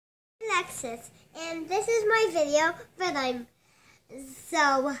Alexis, and this is my video, but I'm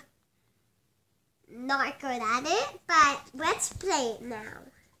so not good at it, but let's play it now.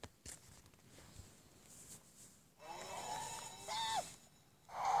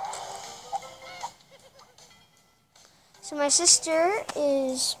 So my sister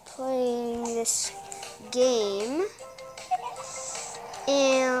is playing this game,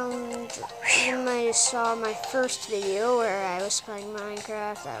 and you might have saw my first video where I was playing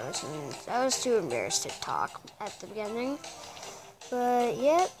Minecraft. I was too embarrassed to talk at the beginning. But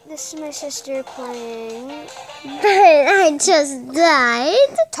yep, this is my sister playing. But I just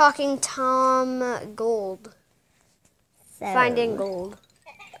died. Talking Tom Gold. So, Finding gold.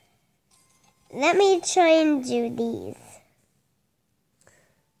 Let me try and do these.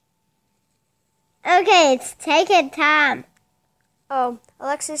 Okay, it's take it, Tom. Oh,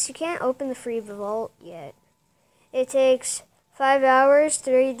 Alexis, you can't open the free vault yet. It takes 5 hours,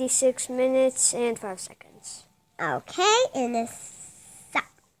 36 minutes, and 5 seconds. Okay, and it's stop.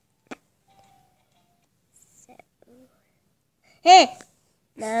 So, hey,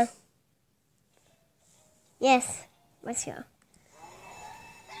 no. Yes, let's go.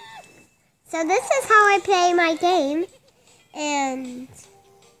 So this is how I play my game, and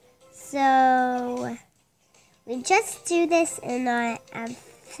so we just do this in our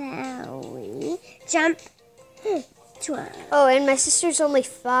we jump 12. Oh, and my sister's only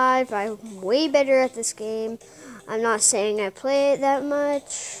 5. I'm way better at this game. I'm not saying I play it that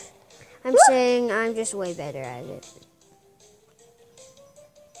much. I'm saying I'm just way better at it.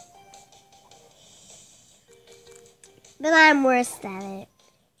 But I'm worse at it.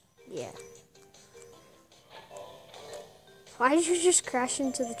 Yeah. Why did you just crash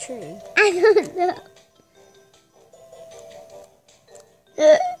into the tree? I don't know.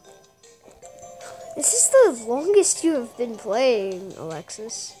 This is the longest you have been playing,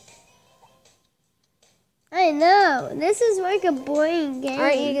 Alexis. I know. This is like a boring game.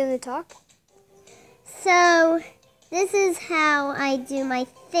 Aren't you going to talk? So, this is how I do my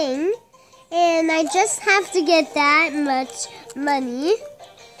thing. And I just have to get that much money.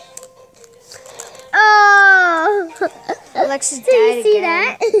 Oh! Alexis died Did you see again.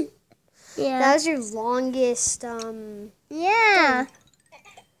 that? Yeah. That was your longest, Yeah.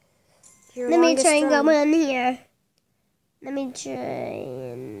 your Let me longest try and run. go in here. Let me try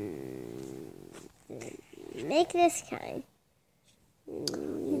and make this kind.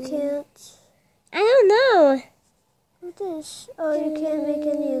 You can't. I don't know. What is? Oh, you can't make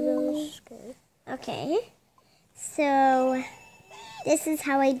any of those. Okay. Okay. So, this is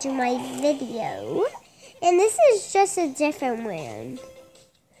how I do my video. And this is just a different one.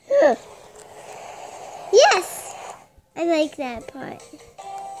 Yes! I like that part.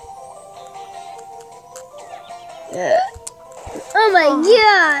 Oh my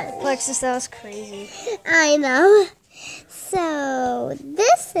god! Alexis, that was crazy. I know. So,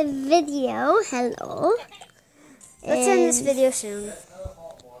 this video, hello. Let's end this video soon.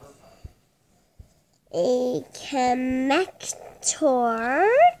 A connector,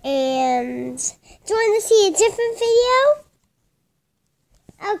 and do you want to see a different video?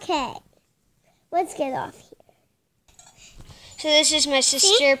 Okay, let's get off here. So this is my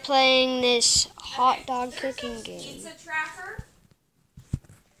sister playing this hot dog cooking game. Pizza tracker?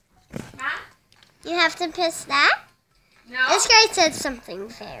 Matt? You have to piss that? No. This guy said something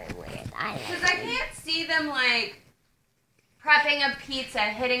very weird. Because I can't see them like prepping a pizza,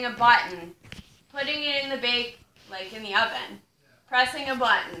 hitting a button, putting it in the like in the oven, pressing a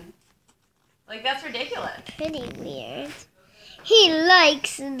button. Like, that's ridiculous. Pretty weird. He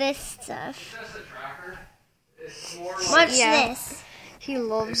likes this stuff. Watch Yeah. this. He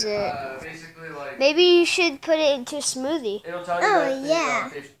loves it. Basically, like, Maybe you should put it into a smoothie. it'll tell you Oh, that yeah.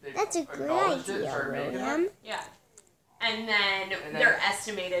 they That's a good acknowledged it, idea, started making it, William. Yeah. And then their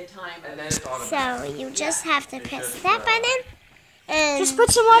estimated time. and then it's automatic. So you just have to press that button, and Just put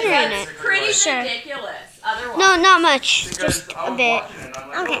some water in That's it. pretty Sure. ridiculous. Otherwise. No, not much. Because Just I a was bit. watching it, and I'm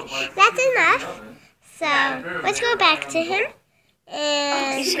like, Okay, oh, my that's computer's enough. oven. So let's go back to him,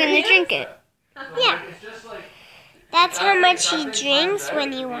 and He's gonna drink it. yeah, It's just like, that's how much he drinks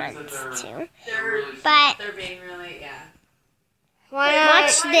when he wants to. But They're being really, yeah. Why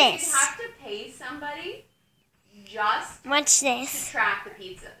Watch not? this. You have to pay somebody just watch to this. track the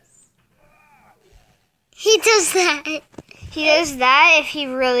pizzas. He does that. He does that if he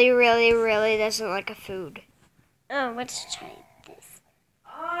really, really, really doesn't like a food. Oh, let's try this.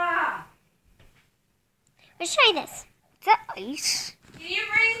 Ah! Let's try this. Is that ice? Can you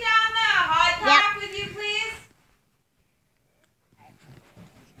bring down the hot pack with you, please?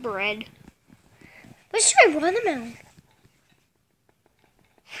 Bread. Let's try watermelon.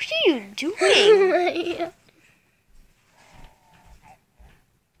 What are you you doing?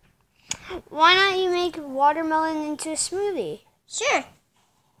 Why not you make watermelon into a smoothie? Sure.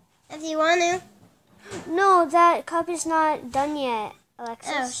 If you want to. No, that cup is not done yet,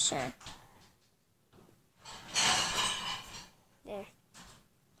 Alexis. Oh, sure. There.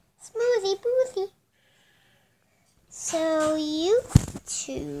 Smoothie boothie. So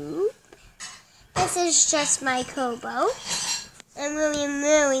YouTube. This is just my Kobo. And William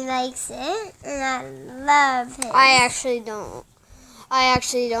really likes it. And I love it. I actually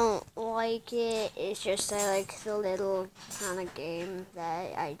don't like it. It's just I like the little kind of game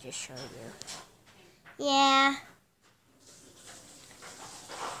that I just showed you. Yeah.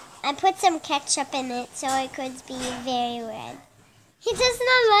 I put some ketchup in it so it could be very red. He does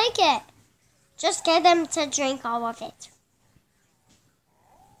not like it. Just get him to drink all of it.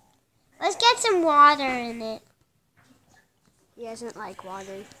 Let's get some water in it. He doesn't like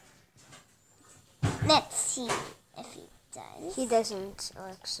water. Let's see if he does. He doesn't,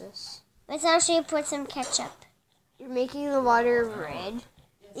 Alexis. Let's actually put some ketchup. You're making the water red.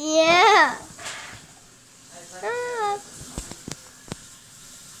 Yeah.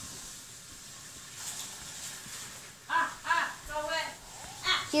 Ah. So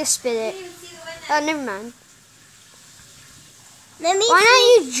wet. You spit it. Didn't even see the window. Oh, never mind. Let me Why see.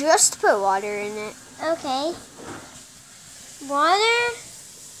 not you just put water in it? Okay. Water.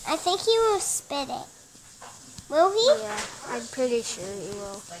 I think he will spit it. Will he? Yeah, I'm pretty sure he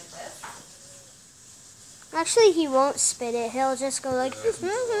will. Actually, he won't spit it. He'll just go like.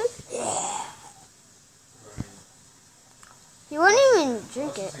 He won't even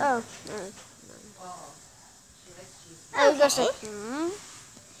drink it. Oh. Oh, he goes like.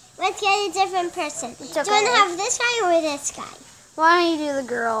 Let's get a different person. It's Do you okay. want to have this guy or this guy? Why don't you do the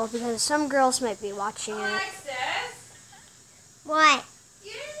girl? Because some girls might be watching it. Alexis, What?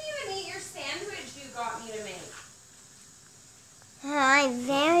 you didn't even eat your sandwich you got me to make. I'm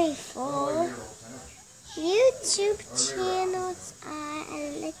very full. YouTube channels are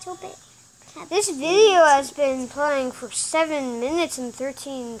a little bit. This video has been playing for 7 minutes and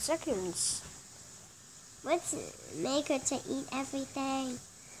 13 seconds. Let's make her to eat everything.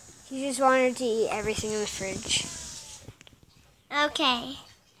 He just wanted to eat everything in the fridge. Okay.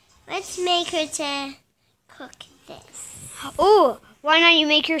 Let's make her to cook this. Oh, why not you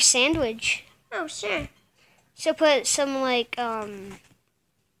make your sandwich? Oh, sure. So put some like, Let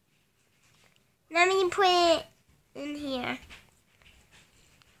me put it in here.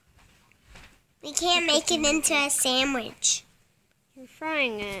 We can't make it into a sandwich. you're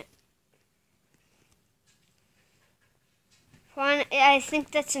frying it. I think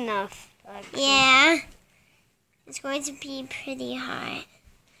that's enough. Actually. Yeah. It's going to be pretty hard.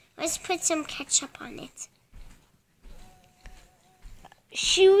 Let's put some ketchup on it.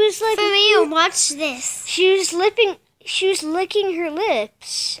 She was like, For real, watch this. she was licking her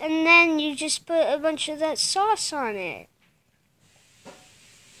lips, and then you just put a bunch of that sauce on it.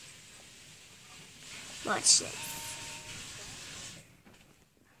 Watch this.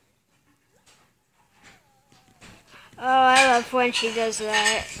 Oh, I love when she does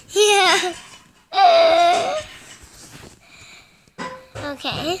that. Yeah.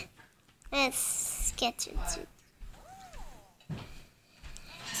 Okay. Let's get to it.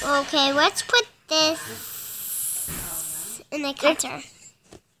 Okay, let's put this in the cutter.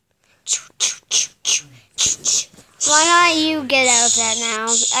 Why not you get out of that now?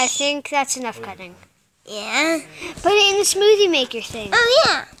 I think that's enough cutting. Yeah. Put it in the smoothie maker thing. Oh,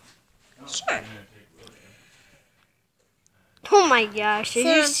 yeah. Sure. Oh my gosh, did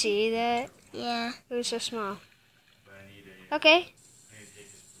you So- see that? Yeah. It was so small. Okay.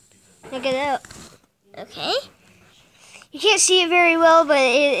 Now get out. Okay. You can't see it very well, but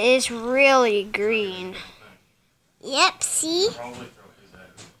it is really green. Yep, see?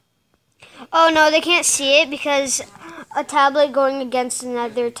 Oh no, they can't see it because a tablet going against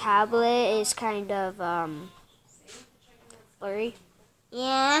another tablet is kind of blurry.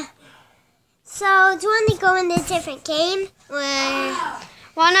 Yeah. So, do you want to go in a different game? Or...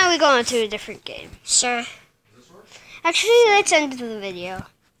 Why not we go into a different game? Sure. Actually, let's end the video.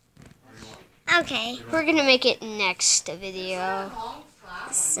 Okay. We're gonna make it next video.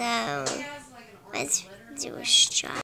 So, let's do a shot.